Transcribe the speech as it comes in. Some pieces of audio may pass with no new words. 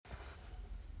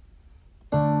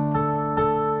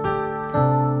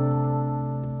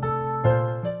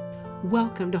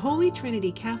Welcome to Holy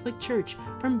Trinity Catholic Church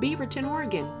from Beaverton,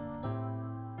 Oregon.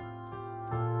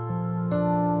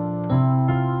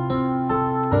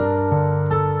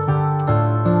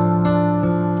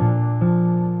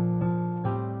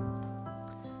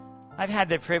 I've had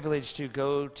the privilege to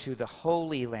go to the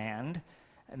Holy Land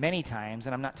many times,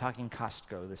 and I'm not talking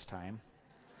Costco this time,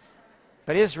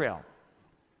 but Israel.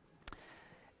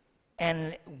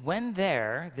 And when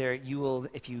there you will,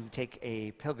 if you take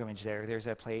a pilgrimage there's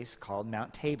a place called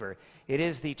Mount Tabor. It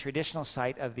is the traditional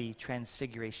site of the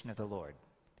Transfiguration of the Lord.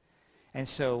 And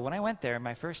so when I went there,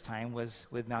 my first time was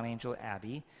with Mount Angel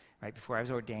Abbey, right before I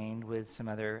was ordained with some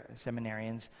other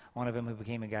seminarians, one of them who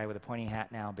became a guy with a pointy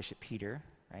hat now, Bishop Peter,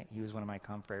 right? He was one of my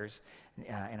confreres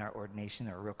in our ordination,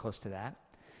 or real close to that.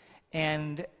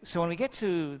 And so when we get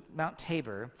to Mount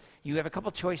Tabor, you have a couple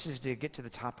choices to get to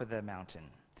the top of the mountain.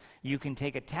 You can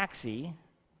take a taxi,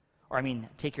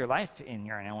 take your life in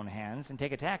your own hands and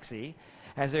take a taxi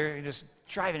as they're just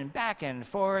driving back and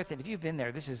forth. And if you've been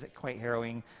there, this is quite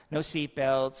harrowing. No seat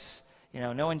belts,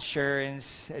 no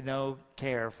insurance, no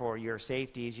care for your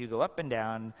safety as you go up and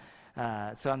down.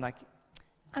 So I'm like,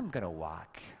 I'm going to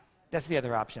walk. That's the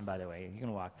other option, by the way. You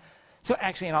can walk. So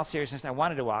actually, in all seriousness, I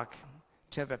wanted to walk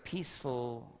to have a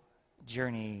peaceful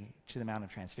journey to the Mount of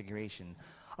Transfiguration.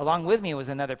 Along with me was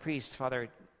another priest, Father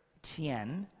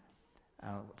Tien,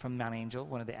 from Mount Angel,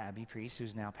 one of the Abbey priests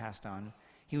who's now passed on.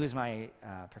 He was my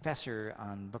professor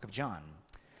on Book of John.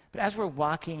 But as we're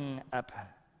walking up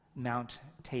Mount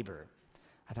Tabor,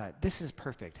 I thought, this is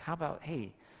perfect. How about,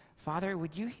 hey, Father,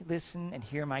 would you listen and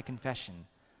hear my confession?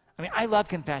 I love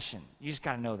confession. You just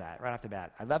got to know that right off the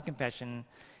bat. I love confession.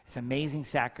 It's an amazing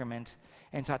sacrament.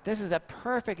 And thought, this is a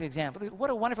perfect example. What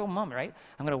a wonderful moment, right?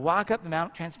 I'm going to walk up the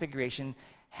Mount Transfiguration,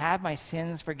 have my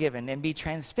sins forgiven, and be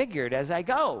transfigured as I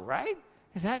go, right?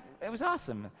 It was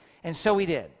awesome. And so we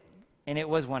did. And it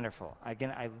was wonderful.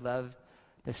 Again, I love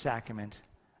the sacrament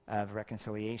of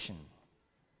reconciliation.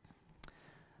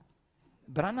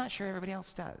 But I'm not sure everybody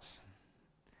else does.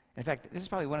 In fact, this is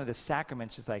probably one of the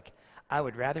sacraments that's like, I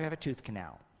would rather have a tooth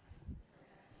canal.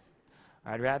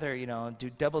 I'd rather, do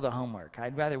double the homework.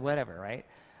 I'd rather whatever, right?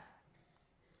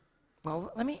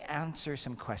 Well, let me answer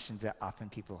some questions that often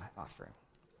people offer.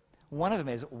 One of them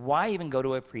is, why even go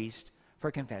to a priest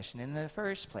for confession in the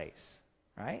first place,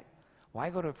 right? Why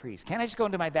go to a priest? Can't I just go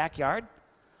into my backyard?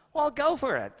 Well, go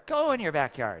for it. Go in your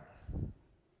backyard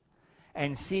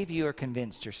and see if you are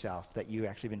convinced yourself that you've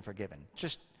actually been forgiven.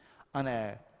 Just on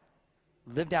a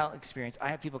lived out experience, I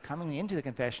have people coming into the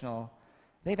confessional.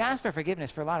 They've asked for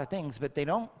forgiveness for a lot of things, but they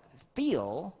don't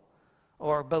feel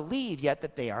or believe yet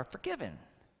that they are forgiven.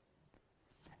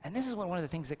 And this is one of the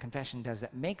things that confession does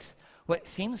that makes what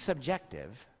seems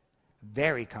subjective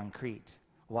very concrete.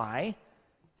 Why?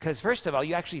 Because first of all,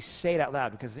 you actually say it out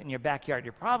loud, because in your backyard,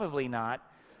 you're probably not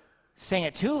saying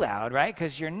it too loud, right?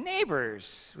 Because your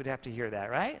neighbors would have to hear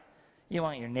that, right? You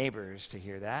want your neighbors to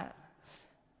hear that.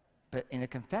 But in a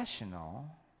confessional,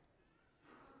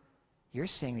 you're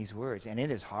saying these words, and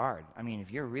it is hard. If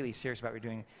you're really serious about what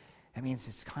you're doing, that means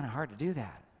it's kind of hard to do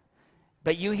that.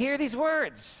 But you hear these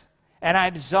words, and I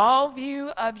absolve you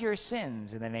of your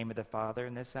sins in the name of the Father,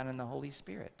 and the Son, and the Holy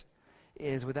Spirit. It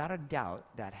is without a doubt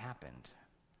that happened.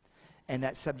 And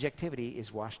that subjectivity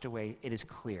is washed away. It is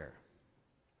clear.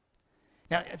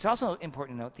 Now, it's also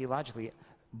important to note theologically,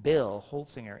 Bill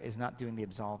Holtzinger is not doing the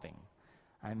absolving.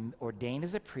 I'm ordained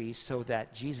as a priest so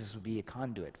that Jesus would be a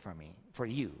conduit for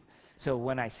you. So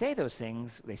when I say those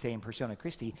things, they say in persona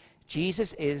Christi,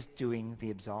 Jesus is doing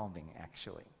the absolving,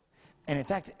 actually. And in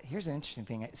fact, here's an interesting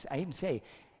thing. I even say,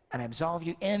 and I absolve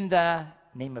you in the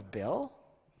name of Bill?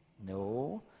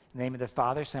 No, in the name of the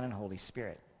Father, Son, and Holy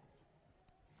Spirit.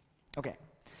 Okay.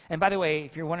 And by the way,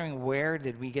 if you're wondering where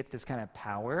did we get this kind of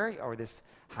power, or this,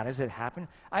 how does it happen?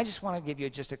 I just want to give you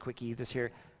just a quickie this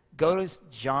here. Go to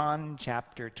John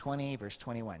chapter 20, verse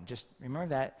 21. Just remember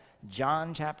that,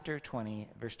 John chapter 20,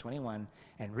 verse 21,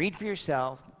 and read for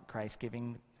yourself Christ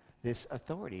giving this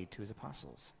authority to his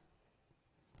apostles.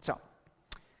 So,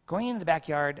 going into the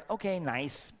backyard, okay,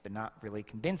 nice, but not really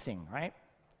convincing, right?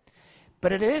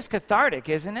 But it is cathartic,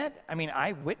 isn't it?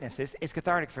 I witnessed this. It's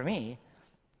cathartic for me.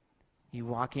 You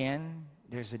walk in,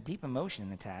 there's a deep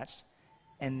emotion attached,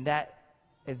 and that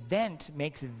event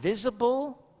makes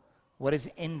visible what is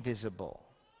invisible.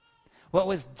 What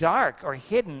was dark or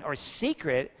hidden or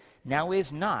secret now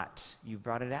is not. You've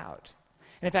brought it out.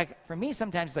 And in fact, for me,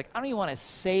 sometimes it's like, I don't even want to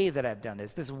say that I've done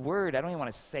this. This word, I don't even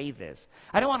want to say this.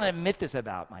 I don't want to admit this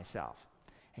about myself.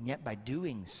 And yet, by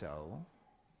doing so,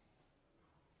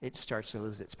 it starts to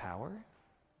lose its power.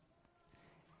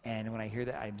 And when I hear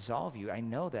that I absolve you, I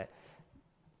know that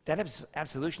that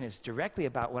absolution is directly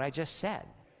about what I just said.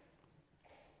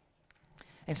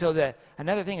 And so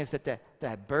another thing is that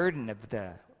the burden of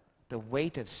the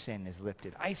weight of sin is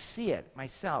lifted. I see it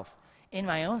myself, in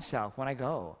my own self, when I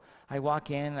go. I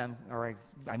walk in, or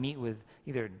I meet with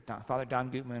either Father Don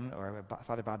Gutman or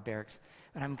Father Bob Barracks,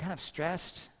 and I'm kind of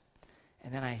stressed,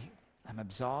 and then I'm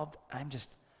absolved. I'm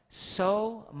just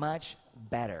so much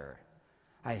better.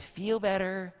 I feel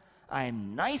better.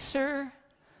 I'm nicer.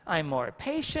 I'm more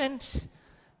patient.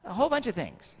 A whole bunch of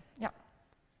things. Yeah.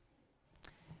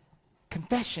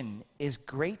 Confession is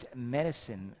great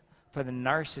medicine for the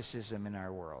narcissism in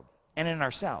our world and in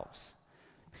ourselves.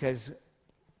 Because,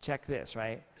 check this,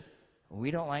 right?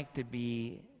 We don't like to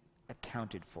be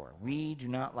accounted for. We do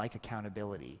not like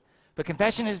accountability. But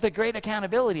confession is the great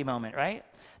accountability moment, right?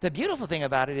 The beautiful thing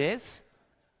about it is,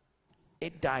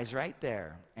 it dies right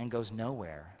there and goes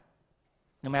nowhere.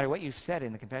 No matter what you've said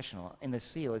in the confessional, in the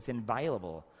seal, it's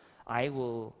inviolable. I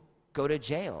will go to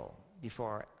jail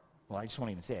before, well, I just won't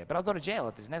even say it, but I'll go to jail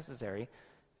if it's necessary,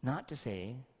 not to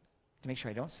say, to make sure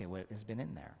I don't say what has been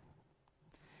in there.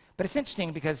 But it's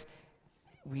interesting because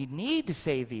we need to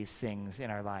say these things in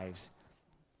our lives,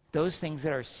 those things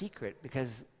that are secret,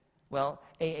 because, well,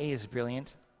 AA is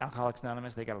brilliant. Alcoholics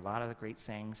Anonymous, they got a lot of great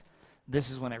sayings. This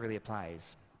is when it really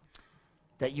applies.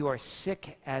 That you are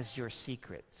sick as your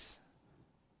secrets.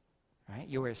 Right?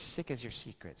 You are as sick as your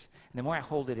secrets. And the more I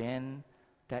hold it in,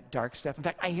 that dark stuff. In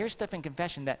fact, I hear stuff in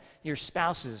confession that your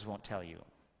spouses won't tell you.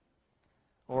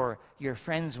 Or your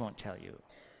friends won't tell you.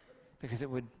 Because it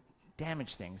would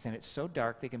damage things. And it's so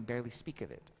dark they can barely speak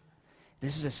of it.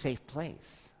 This is a safe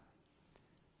place.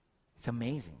 It's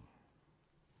amazing.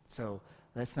 So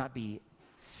let's not be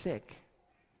sick.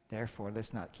 Therefore,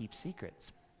 let's not keep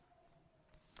secrets.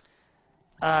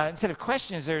 Instead of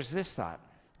questions, there's this thought.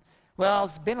 Well,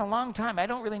 it's been a long time. I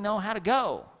don't really know how to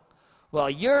go. Well,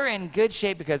 you're in good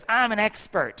shape because I'm an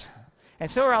expert. And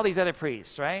so are all these other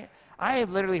priests, right? I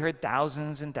have literally heard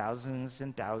thousands and thousands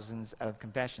and thousands of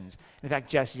confessions. In fact,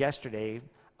 just yesterday,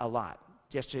 a lot.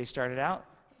 Yesterday started out,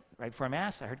 right before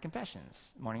Mass, I heard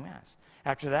confessions, morning Mass.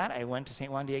 After that, I went to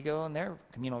St. Juan Diego and their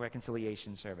communal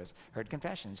reconciliation service, heard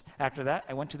confessions. After that,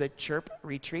 I went to the Chirp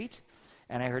retreat,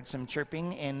 and I heard some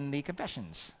chirping in the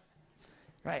confessions.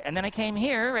 Right, and then I came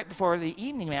here right before the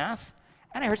evening Mass,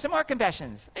 and I heard some more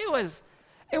confessions. It was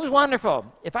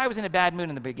wonderful. If I was in a bad mood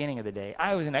in the beginning of the day,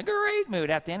 I was in a great mood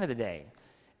at the end of the day.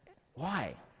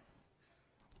 Why?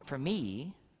 For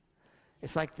me,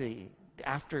 it's like the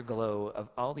afterglow of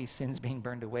all these sins being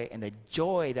burned away and the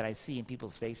joy that I see in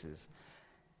people's faces.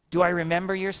 Do I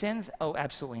remember your sins? Oh,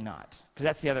 absolutely not. Because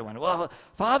that's the other one. Well,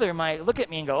 Father might look at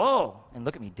me and go, oh, and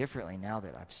look at me differently now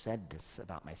that I've said this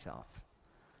about myself.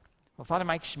 Well, Father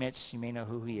Mike Schmitz, you may know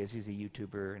who he is. He's a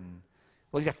YouTuber, and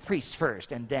well, he's a priest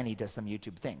first, and then he does some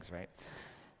YouTube things, right?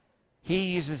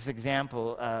 He uses this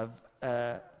example of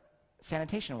a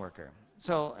sanitation worker.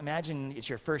 So imagine it's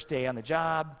your first day on the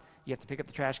job. You have to pick up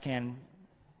the trash can.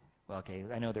 Well, okay,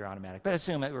 I know they're automatic, but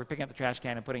assume that we're picking up the trash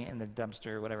can and putting it in the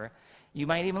dumpster or whatever. You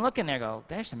might even look in there and go,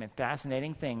 there's some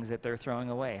fascinating things that they're throwing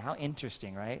away. How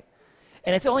interesting, right?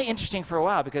 And it's only interesting for a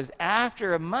while, because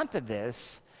after a month of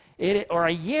this, or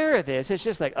a year of this, it's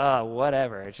just like, oh,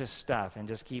 whatever. It's just stuff, and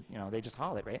just keep, they just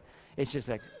haul it, right? It's just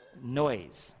like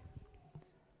noise.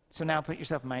 So now put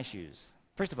yourself in my shoes.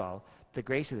 First of all, the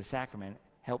grace of the sacrament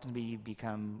helps me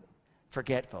become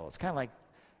forgetful. It's kind of like,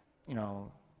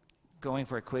 going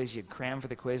for a quiz. You cram for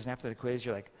the quiz, and after the quiz,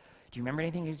 you're like, do you remember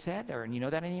anything you said? Or you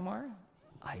know that anymore?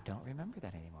 I don't remember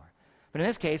that anymore. But in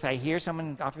this case, I hear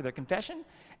someone offer their confession,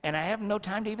 and I have no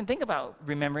time to even think about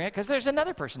remembering it, because there's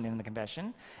another person in the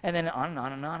confession, and then on and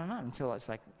on and on and on until it's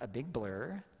like a big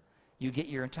blur. You get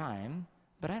your time,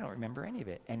 but I don't remember any of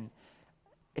it. And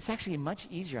it's actually much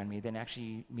easier on me than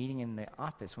actually meeting in the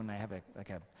office when I have a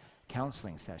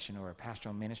counseling session or a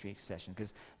pastoral ministry session,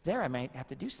 because there I might have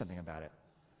to do something about it.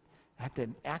 I have to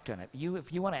act on it.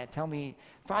 If you want to tell me,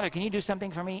 Father, can you do something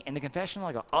for me in the confessional?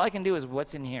 I go, all I can do is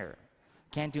what's in here.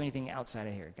 Can't do anything outside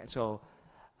of here. So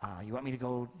you want me to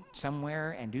go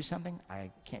somewhere and do something? I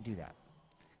can't do that.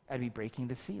 I'd be breaking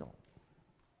the seal.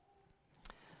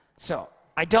 So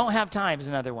I don't have time is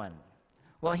another one.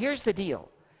 Well, here's the deal.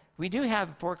 We do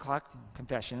have 4 o'clock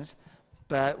confessions,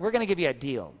 but we're going to give you a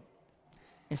deal.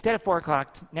 Instead of 4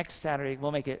 o'clock, next Saturday,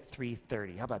 we'll make it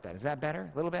 3:30. How about that? Is that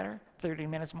better? A little better? 30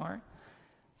 minutes more?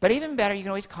 But even better, you can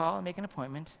always call and make an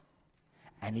appointment.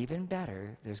 And even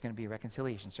better, there's going to be a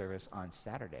reconciliation service on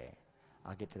Saturday.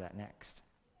 I'll get to that next.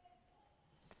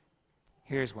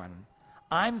 Here's one.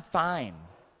 I'm fine.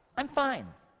 I'm fine.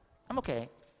 I'm okay.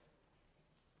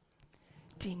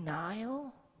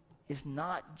 Denial is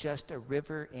not just a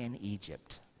river in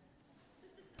Egypt.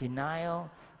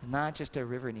 Denial is not just a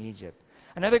river in Egypt.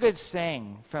 Another good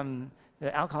saying from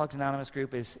the Alcoholics Anonymous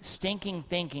group is, stinking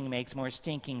thinking makes more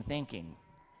stinking thinking.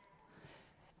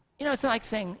 You know, it's like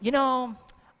saying,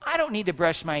 I don't need to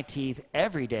brush my teeth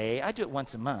every day. I do it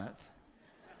once a month.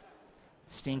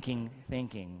 Stinking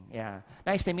thinking, yeah.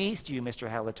 Nice to meet you, Mr.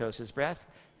 Halitosis Breath.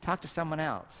 Talk to someone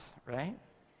else, right?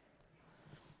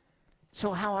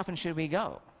 So how often should we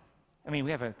go? I mean,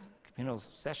 we have a communal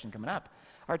session coming up.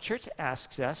 Our church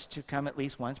asks us to come at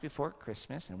least once before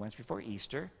Christmas and once before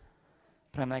Easter.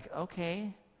 But I'm like,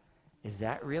 okay, is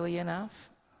that really enough?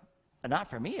 Not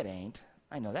for me, it ain't.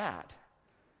 I know that.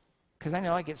 Because I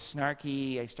know I get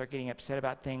snarky, I start getting upset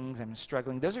about things, I'm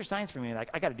struggling. Those are signs for me,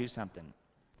 like, I got to do something.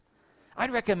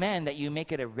 I'd recommend that you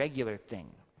make it a regular thing.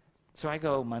 So I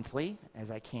go monthly, as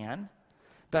I can.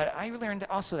 But I learned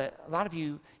also that a lot of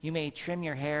you may trim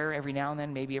your hair every now and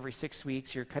then, maybe every 6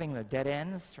 weeks. You're cutting the dead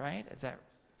ends, right? Is that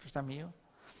for some of you?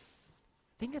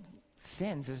 Think of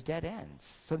sins as dead ends.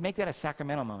 So make that a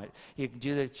sacramental moment. You can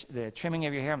do the trimming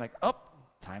of your hair. I'm like, oh,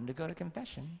 time to go to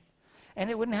confession. And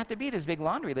it wouldn't have to be this big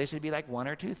laundry list. It'd be like 1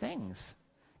 or 2 things.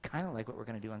 Kind of like what we're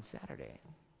going to do on Saturday.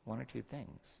 1 or 2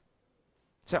 things.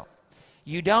 So,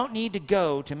 you don't need to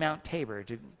go to Mount Tabor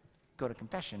to go to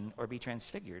confession or be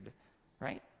transfigured,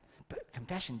 right? But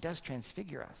confession does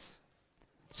transfigure us.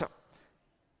 So,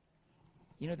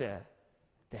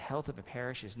 the health of a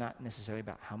parish is not necessarily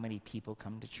about how many people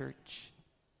come to church.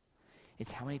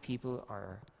 It's how many people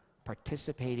are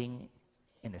participating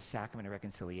in the sacrament of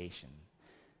reconciliation.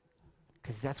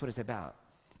 Because that's what it's about.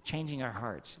 Changing our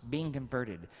hearts, being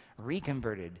converted,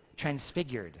 reconverted,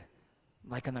 transfigured,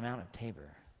 like on the Mount of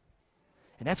Tabor.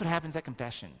 And that's what happens at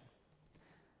confession.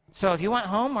 So if you want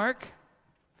homework,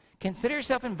 consider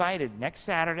yourself invited next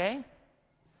Saturday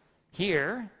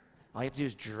here. All you have to do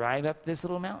is drive up this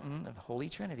little mountain of Holy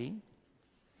Trinity,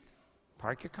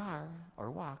 park your car or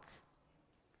walk,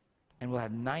 and we'll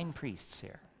have 9 priests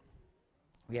here.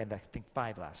 We had, I think,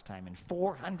 5 last time, and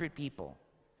 400 people.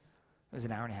 It was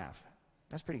an hour and a half.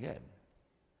 That's pretty good.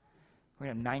 We're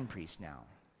going to have 9 priests now.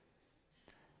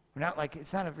 We're not like,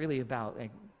 it's not really about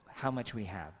like how much we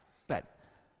have, but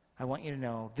I want you to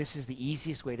know this is the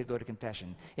easiest way to go to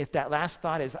confession. If that last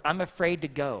thought is, I'm afraid to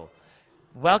go,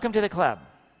 welcome to the club.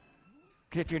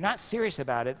 Because if you're not serious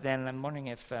about it, then I'm wondering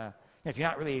if you're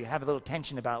not really have a little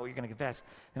tension about what you're going to confess,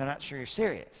 then I'm not sure you're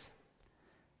serious.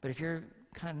 But if you're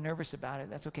kind of nervous about it,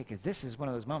 that's okay, because this is one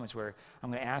of those moments where I'm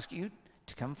going to ask you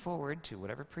to come forward to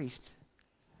whatever priest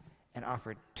and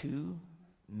offer 2,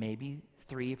 maybe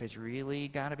 3, if it's really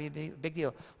got to be a big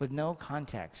deal, with no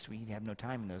context. We have no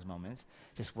time in those moments.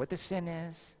 Just what the sin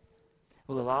is.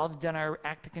 We'll have all done our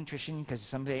act of contrition, because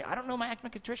someday, I don't know my act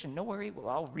of contrition. No worry, we'll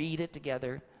all read it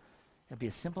together. It'll be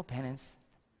a simple penance,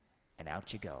 and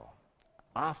out you go.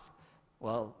 Off,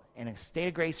 well, in a state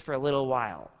of grace for a little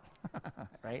while,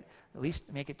 right? At least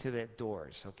make it to the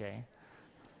doors, okay?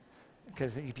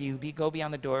 Because if you go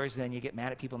beyond the doors, then you get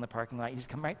mad at people in the parking lot. You just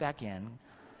come right back in,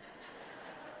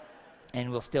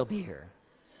 and we'll still be here.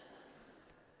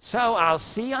 So I'll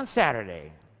see you on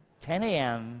Saturday, 10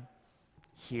 a.m.,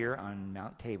 here on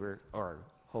Mount Tabor, or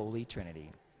Holy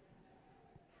Trinity.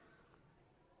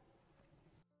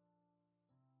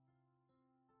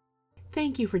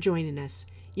 Thank you for joining us.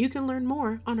 You can learn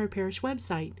more on our parish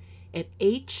website at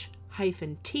h-t.org.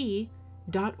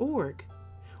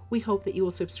 We hope that you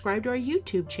will subscribe to our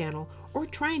YouTube channel or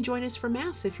try and join us for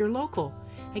Mass if you're local.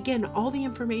 Again, all the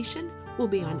information will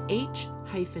be on h-t.org.